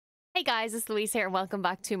Hey guys, it's Louise here and welcome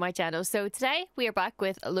back to my channel. So today we are back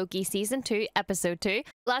with Loki Season 2, Episode 2.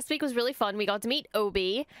 Last week was really fun. We got to meet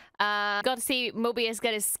Obi. Got to see Mobius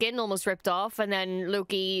get his skin almost ripped off and then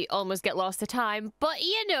Loki almost get lost to time. But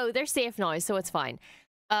you know, they're safe now, so it's fine.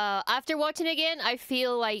 After watching again, I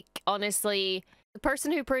feel like, honestly, the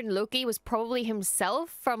person who put in Loki was probably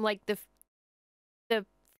himself from like the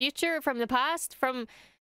future, from the past, from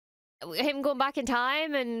him going back in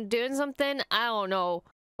time and doing something. I don't know.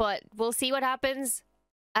 But we'll see what happens.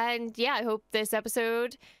 And yeah, I hope this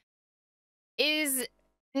episode is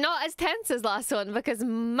not as tense as last one, because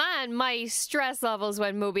man, my stress levels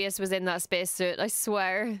when Mobius was in that spacesuit, I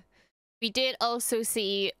swear. We did also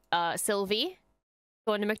see Sylvie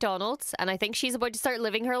going to McDonald's, and I think she's about to start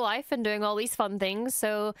living her life and doing all these fun things,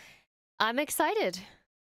 so I'm excited.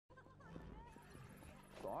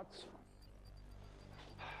 Thoughts?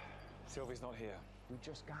 Sylvie's not here. We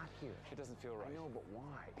just got here. It doesn't feel right. I know, but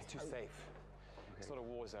why? It's too safe. Okay. It's not a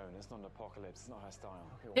war zone. It's not an apocalypse. It's not her style.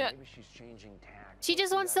 Okay, well, Yeah. maybe she's changing tack. She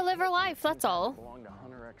just wants to live her life, that's all. Belonged to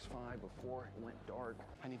Hunter X5 before it went dark.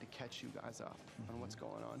 I need to catch you guys up on what's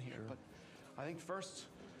going on here. But I think first,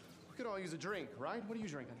 we could all use a drink, right? What are you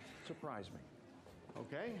drinking? Surprise me.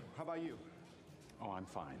 Okay, how about you? Oh, I'm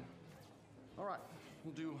fine. All right,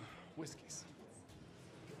 we'll do whiskeys.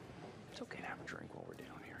 It's okay to have a drink while we're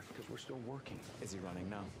down here because we're still working. Is he running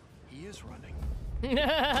now? He is running.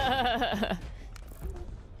 Hey!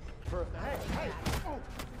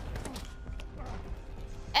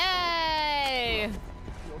 Hey!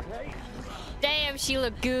 You okay? Damn, she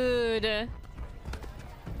looked good.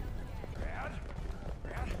 Brad?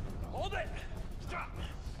 Hold it! Stop!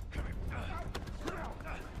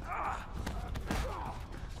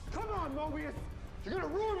 Come on, Mobius! You're gonna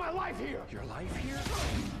ruin my life here! Your life here?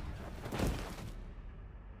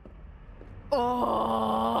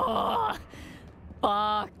 Oh,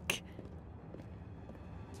 fuck.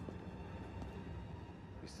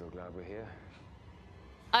 You still glad we're here?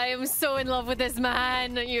 I am so in love with this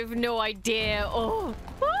man. You have no idea. Oh.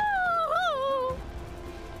 Woo!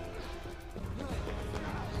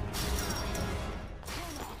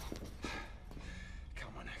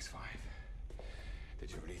 Come on, X5.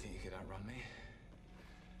 Did you really think you could outrun me?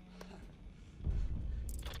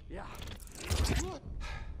 Yeah.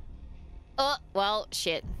 Well,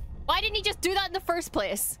 shit. Why didn't he just do that in the first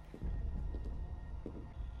place?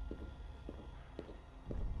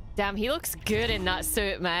 Damn, he looks good in that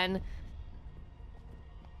suit, man.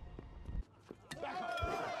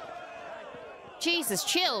 Jesus,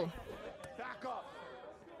 chill. Back up.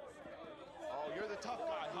 Oh, you're the tough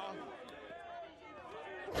guy, huh?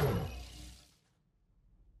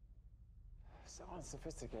 So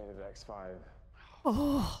unsophisticated, X5.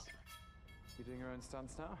 Oh. You doing your own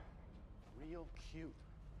stunts now? Real cute.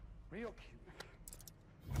 Real cute.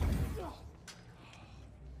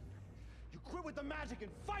 You quit with the magic and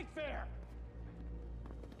fight fair!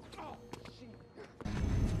 Oh, shit.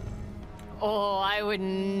 Oh, I would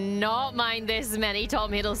not mind this many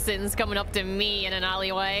Tom Hiddlestons coming up to me in an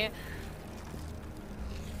alleyway.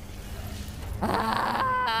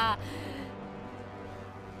 Ah.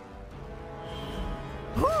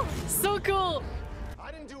 Whew, so cool. I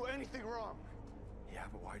didn't do anything wrong. Yeah,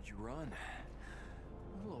 but why'd you run?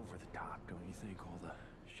 A little over the top, don't you think? All the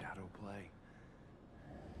shadow play.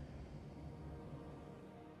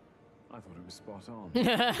 I thought it was spot on.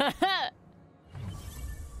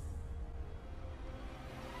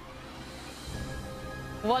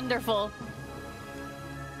 Wonderful.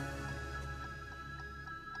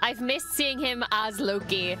 I've missed seeing him as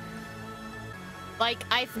Loki. Like,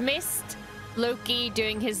 I've missed Loki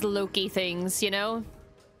doing his Loki things, you know?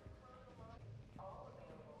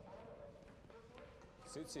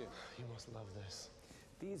 Suits you. You must love this.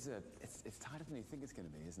 These are... It's tighter than you think it's going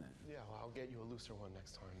to be, isn't it? Yeah, well, I'll get you a looser one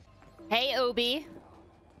next time. Hey, Obi.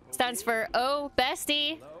 Stands for Oh,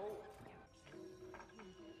 Bestie. Oh.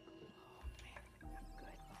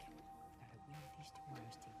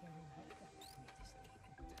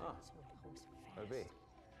 OB.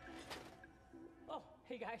 Oh,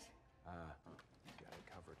 hey guys. Got it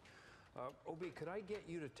covered. Obi, could I get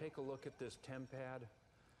you to take a look at this TemPad?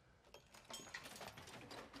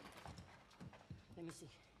 Let me see.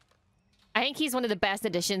 I think he's one of the best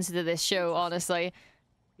additions to this show, honestly.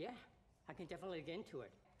 Yeah, I can definitely get into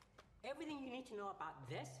it. Everything you need to know about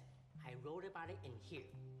this, I wrote about it in here.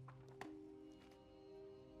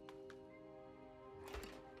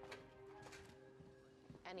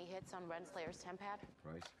 Any hits on Renslayer's TemPad?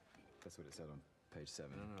 Right. That's what it said on page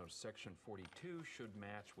 7. No, section 42 should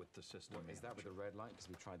match with the system. Is that with the red light? Because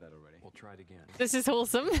we tried that already. We'll try it again. This is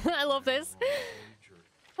wholesome. I love this.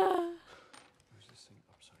 Where's this thing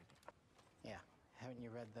upside down? Haven't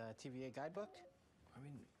you read the TVA guidebook? I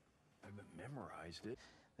mean, I haven't memorized it.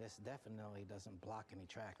 This definitely doesn't block any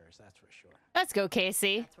trackers, that's for sure. Let's go,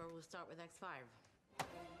 Casey. That's where we'll start with X5.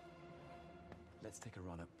 Let's take a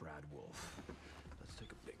run at Brad Wolf. Let's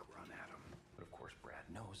take a big run at him. But of course, Brad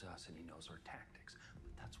knows us and he knows our tactics.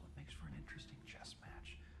 But that's what makes for an interesting chess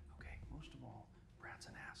match. Okay, most of all, Brad's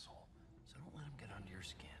an asshole. So don't let him get under your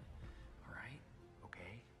skin. All right?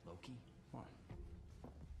 Okay, Loki? Come on.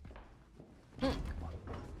 Come on.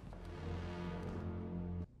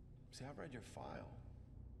 See, I've read your file.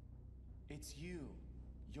 It's you.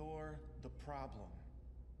 You're the problem.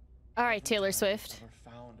 All right, Taylor Swift.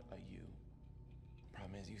 Never found a you.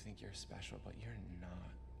 Problem is, you think you're special, but you're not.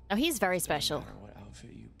 Oh, he's very special. No matter what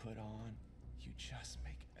outfit you put on, you just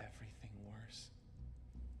make everything worse.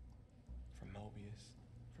 For Mobius,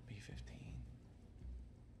 for B-15,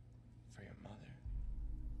 for your mother.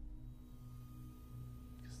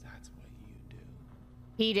 Because that's what you do.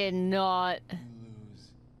 He did not. You lose.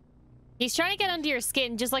 He's trying to get under your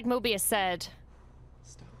skin, just like Mobius said.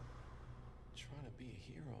 Stop trying to be a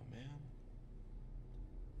hero, man.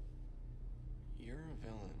 You're a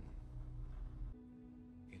villain.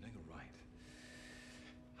 You know, you're right.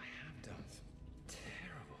 I have done some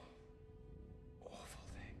terrible, awful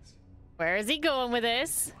things. Where is he going with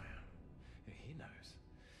this? Wow. Yeah, he knows.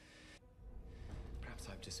 Perhaps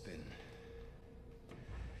I've just been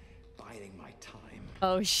biding my time.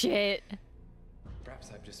 Oh, shit.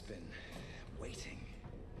 Perhaps I've just been waiting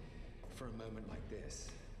for a moment like this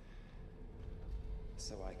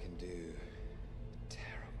so I can do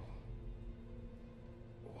terrible,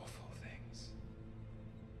 awful things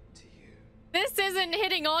to you. This isn't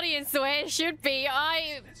hitting audience the way it should be.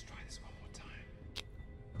 Let's try this one more time.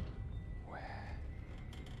 Where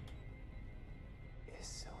is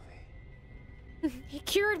Sylvie? He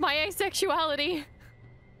cured my asexuality.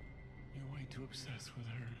 You're way too obsessed with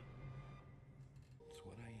her. It's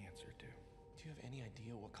what I answer to. Do you have any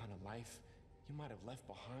idea what kind of life you might have left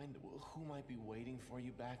behind? Who might be waiting for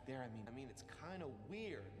you back there? I mean, it's kind of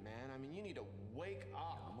weird, man. I mean, you need to wake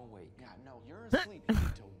up. I'm awake. Yeah, no, you're asleep. You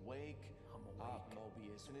need to wake up,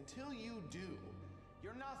 Mobius. And until you do,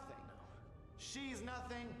 you're nothing. She's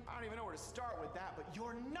nothing. I don't even know where to start with that, but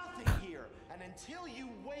you're nothing here. And until you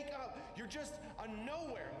wake up, you're just a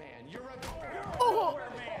nowhere man. You're a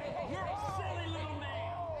nowhere man. You're a silly little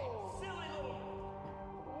man. Silly little.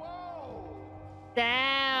 Whoa.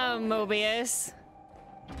 Damn, Mobius.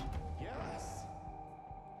 Yes.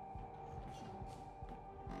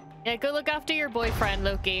 Yeah, go look after your boyfriend,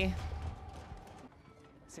 Loki.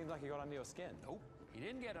 Seems like he got under your skin. Nope, he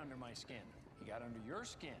didn't get under my skin. He got under your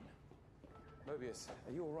skin. Mobius,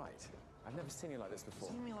 are you all right? I've never seen you like this before.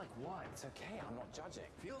 See me like what? It's okay, I'm not judging.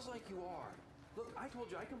 Feels like you are. Look, I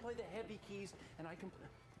told you I can play the heavy keys and I can.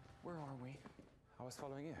 Where are we? I was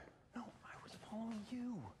following you. No, I was following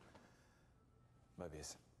you.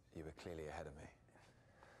 Mobius, you were clearly ahead of me.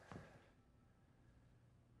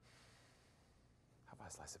 How about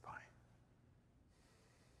a slice of pie?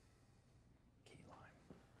 Key lime.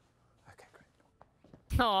 Okay,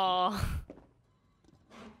 great. Aww.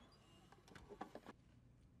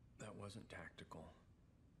 That wasn't tactical.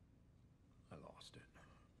 I lost it.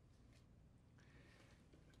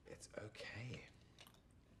 It's okay.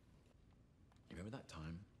 You remember that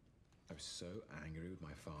time? I was so angry with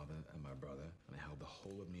my father and my brother, and I held the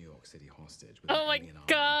whole of New York City hostage with Oh an my alien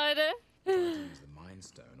army. god. Tried to use the Mind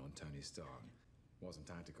Stone on Tony Stark. Wasn't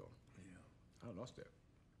tactical. Yeah. I lost it.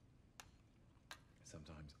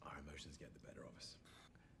 Sometimes our emotions get the better of us.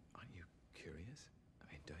 Aren't you curious?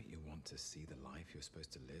 I mean, don't you want to see the life you're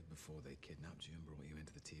supposed to live before they kidnapped you and brought you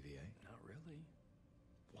into the TVA? Not really.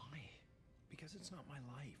 Why? Because it's not my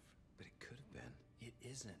life. But it could have been. It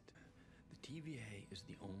isn't. The TVA is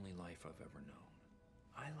the only life I've ever known.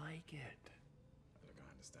 I like it. Look, I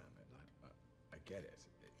understand it. I get it.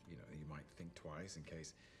 You know, you might think twice in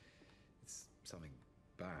case it's something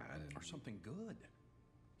bad and Or something good.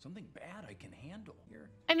 Something bad I can handle. You're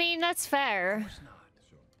I mean, that's fair. of course not.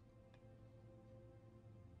 Sure.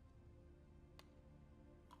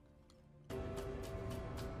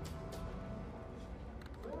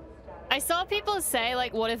 I saw people say,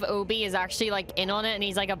 like, what if Obi is actually, like, in on it and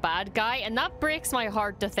he's, like, a bad guy? And that breaks my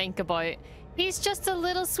heart to think about. He's just a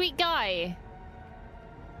little sweet guy.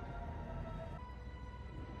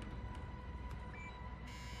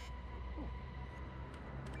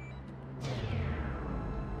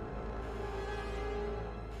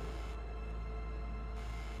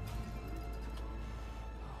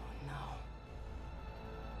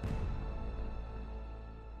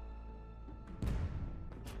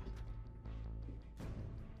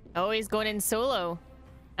 Oh, he's going in solo.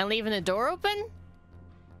 And leaving the door open?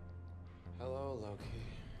 Hello, Loki.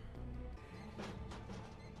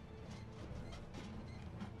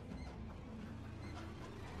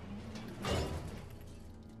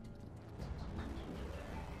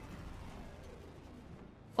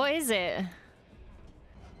 What is it?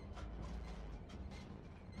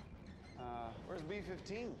 Where's B-15?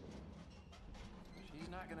 She's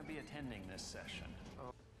not going to be attending this session.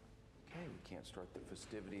 Okay, we can't start the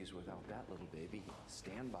festivities without that little baby.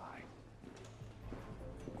 Stand by.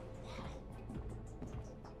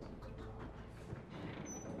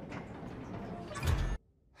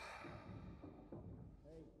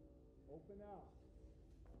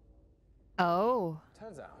 Oh.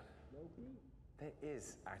 Turns out, there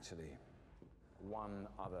is actually one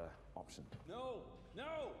other option. No!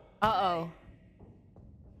 No! Uh-oh.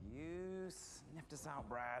 You sniffed us out,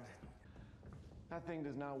 Brad. That thing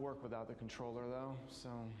does not work without the controller, though, so...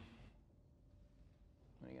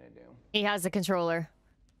 What are you gonna do? He has a controller.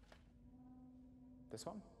 This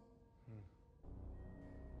one?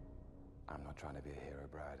 I'm not trying to be a hero,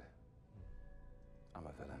 Brad. I'm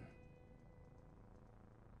a villain.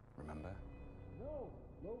 Remember? No!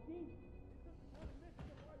 Loki?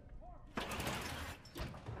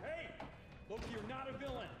 Hey! Loki, you're not a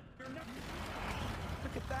villain! You're not...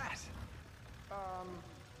 Look at that!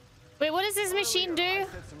 Wait, what does this machine do? I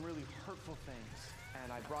said some really hurtful things,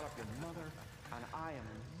 and I brought up your mother, and I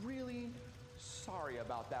am really sorry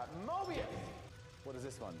about that. Mobius! What does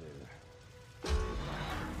this one do?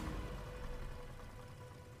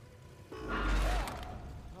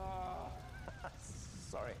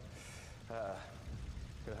 Sorry.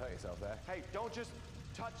 Could hurt yourself there. Hey, don't just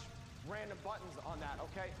touch random buttons on that,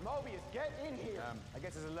 okay? Mobius, get in here! I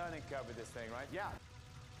guess there's a learning curve with this thing, right? Yeah.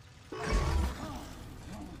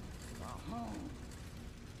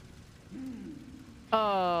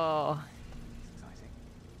 Oh. It's exciting.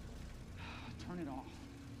 Turn it off.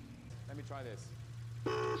 Let me try this.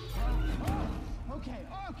 Okay,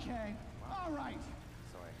 okay. All right.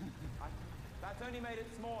 Sorry. That's only made it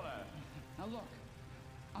smaller. Now look,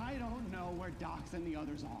 I don't know where Docs and the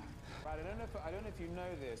others are. Brad, I don't know if you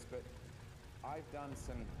know this, but I've done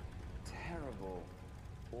some terrible,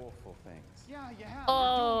 awful things. Yeah, you have. Oh.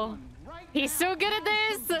 You're doing one right He's now. so good at Have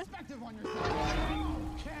this. some perspective on yourself.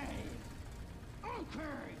 Okay.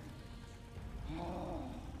 Okay.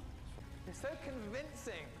 You're so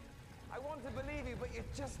convincing. I want to believe you, but you're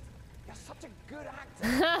such a good actor.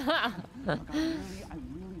 Look, I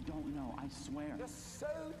really don't know. I swear. You're so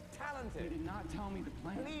They talented. did not tell me the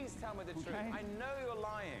plan. Please tell me the truth. Okay. I know you're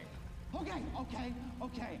lying. Okay.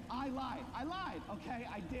 I lied. Okay,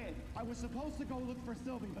 I did. I was supposed to go look for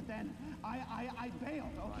Sylvie, but then I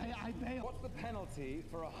bailed. Okay, I bailed. What's the penalty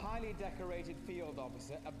for a highly decorated field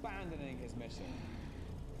officer abandoning his mission?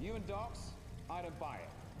 You and Docs, I don't buy it.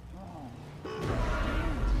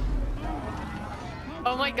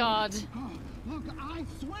 Oh my god. Look, I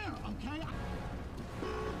swear, okay?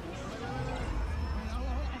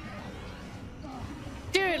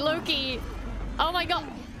 Dude, Loki. Oh my god.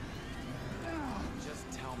 Just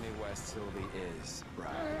tell me where Sylvie is,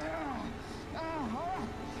 Brad.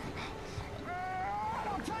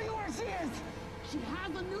 I'll tell you where she is. She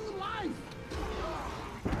has a new life.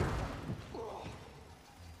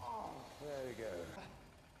 There we go.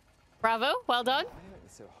 Bravo. Well done. Why are you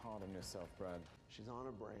so hard on yourself, Brad? She's on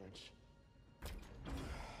a branch.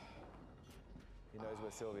 He knows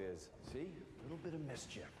where Sylvie is. See? A little bit of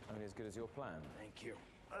mischief. Only as good as your plan. Thank you.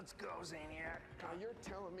 Let's go, Zaniac. Now you're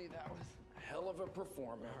telling me that was... Hell of a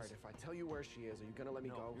performance. All right, if I tell you where she is, are you gonna let me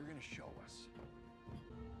go? You're gonna show us.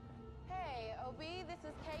 Hey, OB, this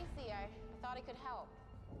is Casey. I thought I could help.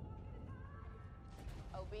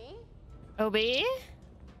 OB? OB? You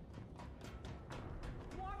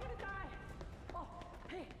are gonna die. Oh,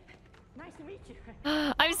 hey, nice to meet you.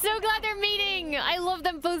 I'm so glad they're meeting. I love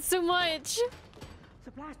them both so much.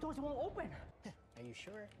 The blast doors won't open. Are you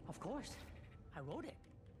sure? Of course, I wrote it.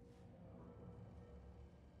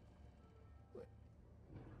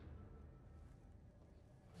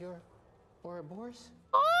 You're Ouroboros?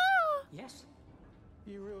 Oh. Yes,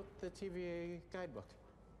 You wrote the TVA guidebook.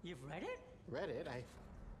 you've read it? Read it. I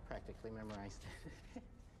practically memorized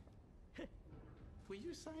it. Will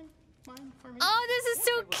you sign mine for me? Oh, this is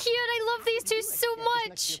so cute. I love these two so Yeah, just next to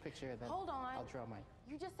much. your picture, then Hold on. I'll draw mine.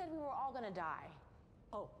 You just said we were all gonna die.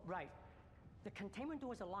 Oh, right. The containment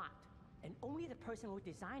doors are locked, and only the person who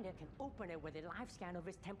designed it can open it with a live scan of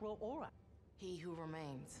his temporal aura. He who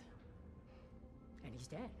remains. And he's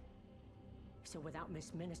dead. So without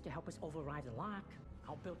Miss Minutes to help us override the lock,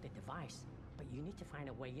 I'll build the device. But you need to find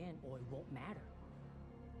a way in, or it won't matter.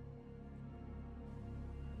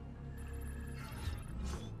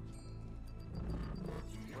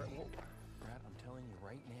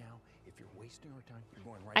 wasting our time. You're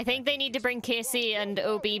going right I think back they need to bring Casey and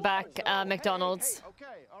Obi back, McDonald's. Hey,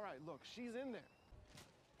 okay, all right, look, she's in there.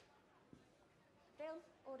 Bill,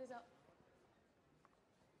 orders up.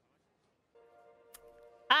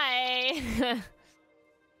 Hi.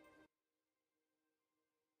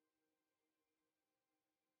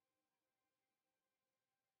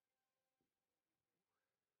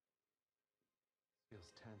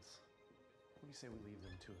 Feels tense. What do you say we leave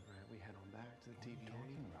them to it, right? We head on back to the TVA. What are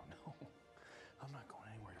you talking about? No. I'm not going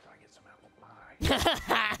anywhere until I get some apple pie.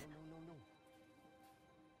 No.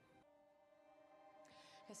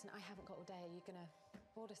 Listen, I haven't got all day. Are you gonna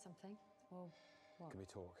order something? Or what? Can we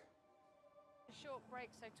talk? A short break,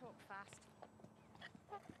 so talk fast.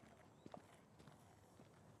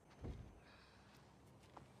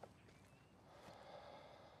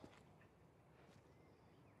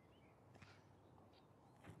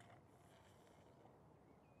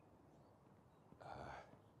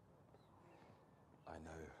 I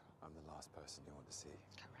know I'm the last person you want to see,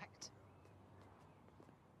 Correct.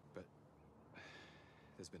 but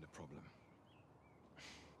there's been a problem.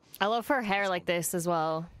 I love her hair like this as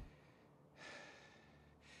well.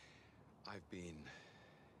 I've been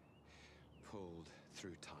pulled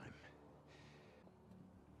through time.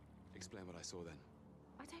 Explain what I saw then.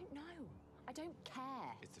 I don't know. I don't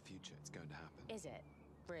care. It's the future. It's going to happen. Is it?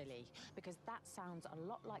 Really? Because that sounds a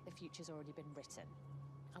lot like the future's already been written.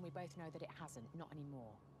 And we both know that it hasn't. Not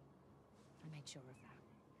anymore. I made sure of that.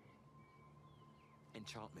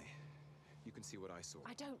 Enchant me. You can see what I saw.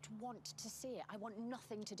 I don't want to see it. I want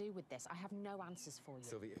nothing to do with this. I have no answers for you.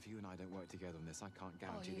 Sylvie, if you and I don't work together on this, I can't Oh,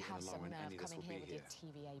 guarantee you that have in the long some run any nerve of this will coming be here with here.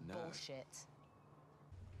 your TVA No. bullshit.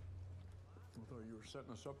 I thought you were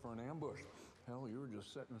setting us up for an ambush. Hell, you were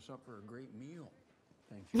just setting us up for a great meal.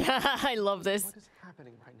 Thank you. I love this. What is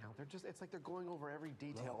happening right now? It's like they're going over every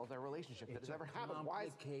detail of their relationship that has ever happened. Why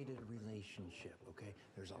is... complicated relationship, okay?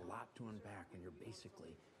 There's a lot to unpack when you're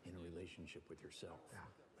basically in a relationship with yourself. Yeah.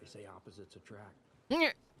 They say opposites attract. No.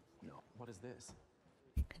 What is this?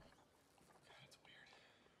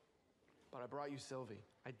 But I brought you Sylvie.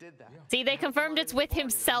 I did that. See, they confirmed it's with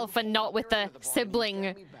himself and not with the sibling.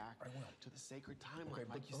 Get me back to the sacred timeline,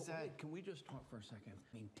 like you said. Wait, can we just talk for a second?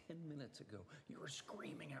 I mean, 10 minutes ago, you were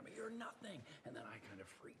screaming at me, you're nothing. And then I kind of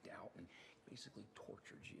freaked out and basically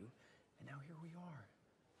tortured you. And now here we are,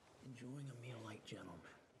 enjoying a meal like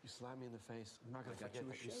gentlemen. You slapped me in the face. I'm not going to I got forget you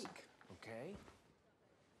a that you shake, okay?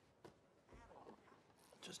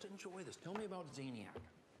 Just enjoy this. Tell me about Zaniac.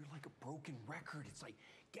 You're like a broken record. It's like,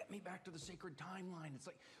 get me back to the sacred timeline. It's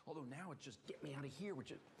like, although now it's just get me out of here,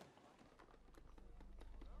 which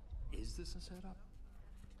is this a setup?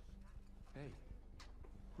 Hey,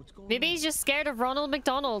 what's going on? Maybe he's just scared of Ronald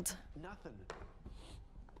McDonald. Nothing.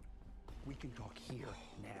 We can talk here,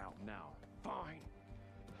 now. Fine.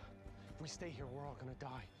 If we stay here, we're all gonna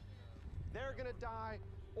die. They're gonna die.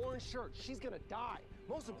 Orange shirt, she's gonna die.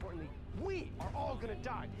 Most importantly, we are all gonna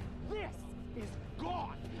die. This is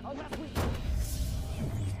gone unless we...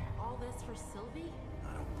 All this for Sylvie?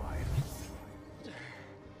 I don't buy it.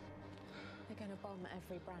 They're going to bomb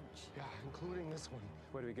every branch. Yeah, including this one.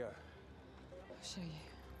 Where do we go? I'll show you.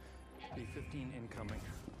 B-15 incoming.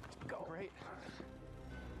 Go. Great.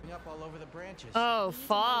 Up all over the branches. Oh,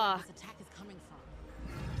 fuck. This attack is coming from.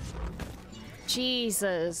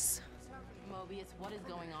 Jesus. Mobius, what is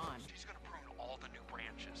going on? She's gonna prune all the new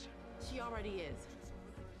branches. She already is.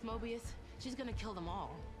 Mobius, she's gonna kill them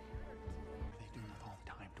all. What are they doing with all the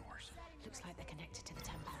time doors? Looks like they're connected to the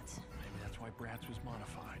template. Maybe that's why Bratz was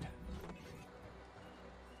modified.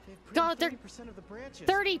 God, they're 30% of the branches.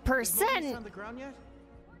 30%. On the ground yet?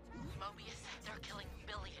 Mobius, they're killing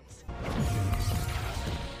billions.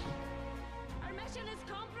 Our mission is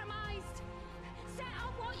compromised. Set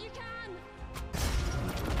up what you can.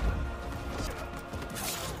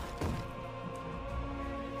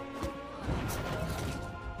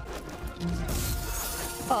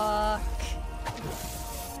 Fuck.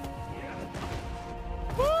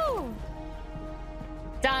 Woo!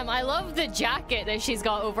 Damn, I love the jacket that she's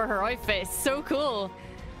got over her outfit. It's so cool.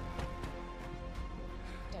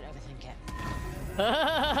 Don't overthink it.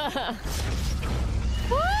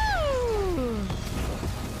 Woo!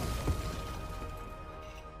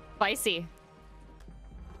 Spicy.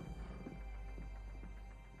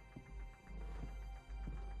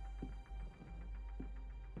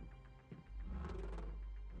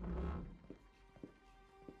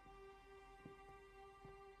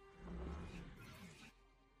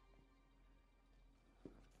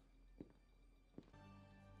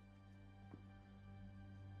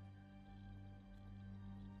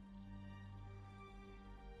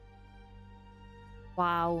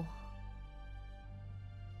 Wow.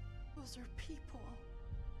 Those are people.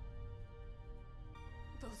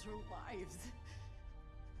 Those are lives.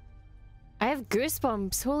 I have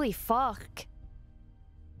goosebumps. Holy fuck.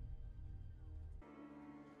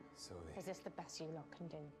 Sylvie, Is this the best you lot can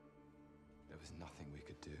do? there was nothing we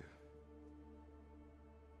could do.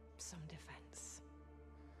 Some defense.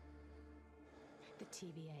 The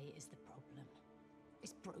TVA is the problem.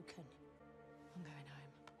 It's broken. I'm going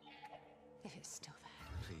home. If it's still there.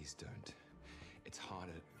 Please don't. It's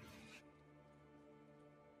harder to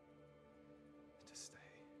stay.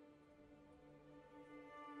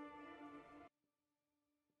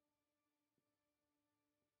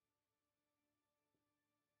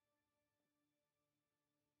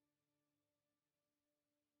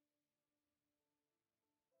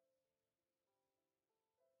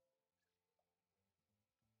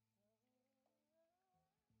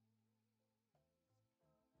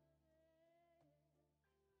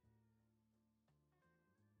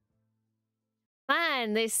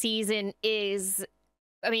 Man, this season is,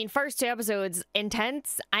 I mean, first 2 episodes,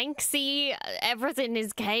 intense, angsty, everything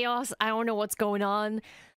is chaos. I don't know what's going on.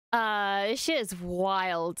 This shit is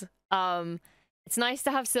wild. It's nice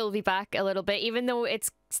to have Sylvie back a little bit, even though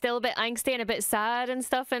it's still a bit angsty and a bit sad and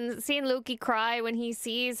stuff, and seeing Loki cry when he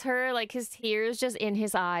sees her, like his tears just in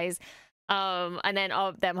his eyes. And then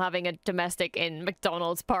them having a domestic in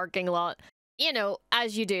McDonald's parking lot, you know,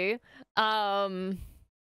 as you do.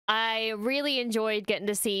 I really enjoyed getting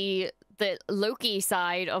to see the Loki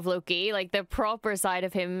side of Loki, like the proper side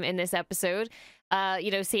of him in this episode.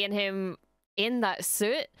 You know, seeing him in that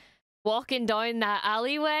suit, walking down that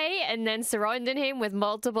alleyway, and then surrounding him with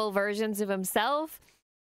multiple versions of himself.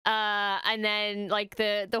 And then like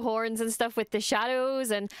the horns and stuff with the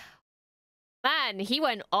shadows, and man, he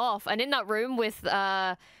went off. And in that room with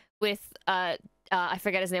I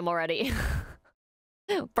forget his name already.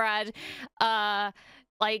 Brad,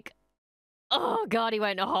 like, oh god, he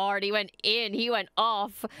went hard, he went in, he went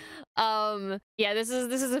off. Yeah, this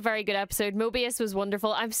is a very good episode. Mobius was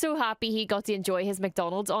wonderful. I'm so happy he got to enjoy his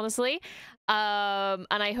McDonald's, honestly. And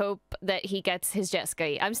I hope that he gets his jet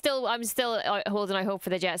ski. I'm still holding out hope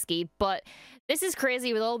for the jet ski, but this is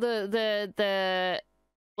crazy with all the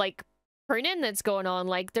like pruning that's going on.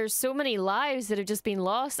 Like, there's so many lives that have just been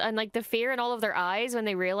lost, and like the fear in all of their eyes when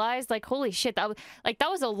they realized, like, holy shit, that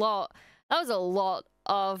was a lot. That was a lot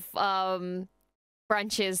of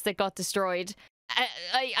branches that got destroyed.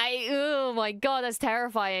 Oh my god, that's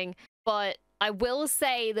terrifying. But I will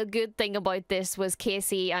say the good thing about this was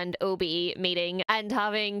Casey and Obi meeting and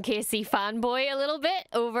having Casey fanboy a little bit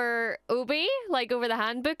over Obi, like over the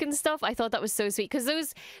handbook and stuff. I thought that was so sweet,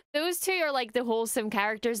 because those two are like the wholesome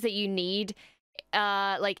characters that you need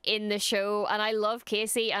like in the show, and I love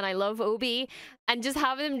Casey and I love Obi, and just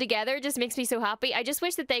having them together just makes me so happy. I just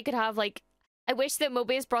wish that they could have, like, I wish that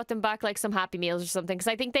Mobius brought them back like some Happy Meals or something, because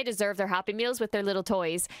I think they deserve their Happy Meals with their little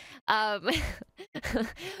toys. But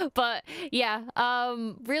yeah,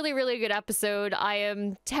 really, really good episode. I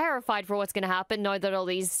am terrified for what's going to happen now that all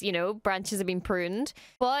these, you know, branches have been pruned.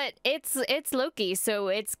 But it's Loki, so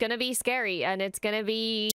it's going to be scary, and it's going to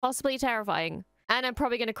be possibly terrifying. And I'm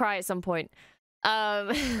probably going to cry at some point.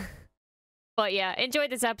 But yeah, enjoyed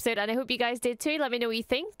this episode, and I hope you guys did too. Let me know what you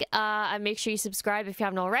think, and make sure you subscribe if you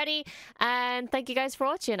haven't already. And thank you guys for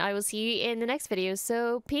watching. I will see you in the next video,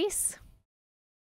 so peace.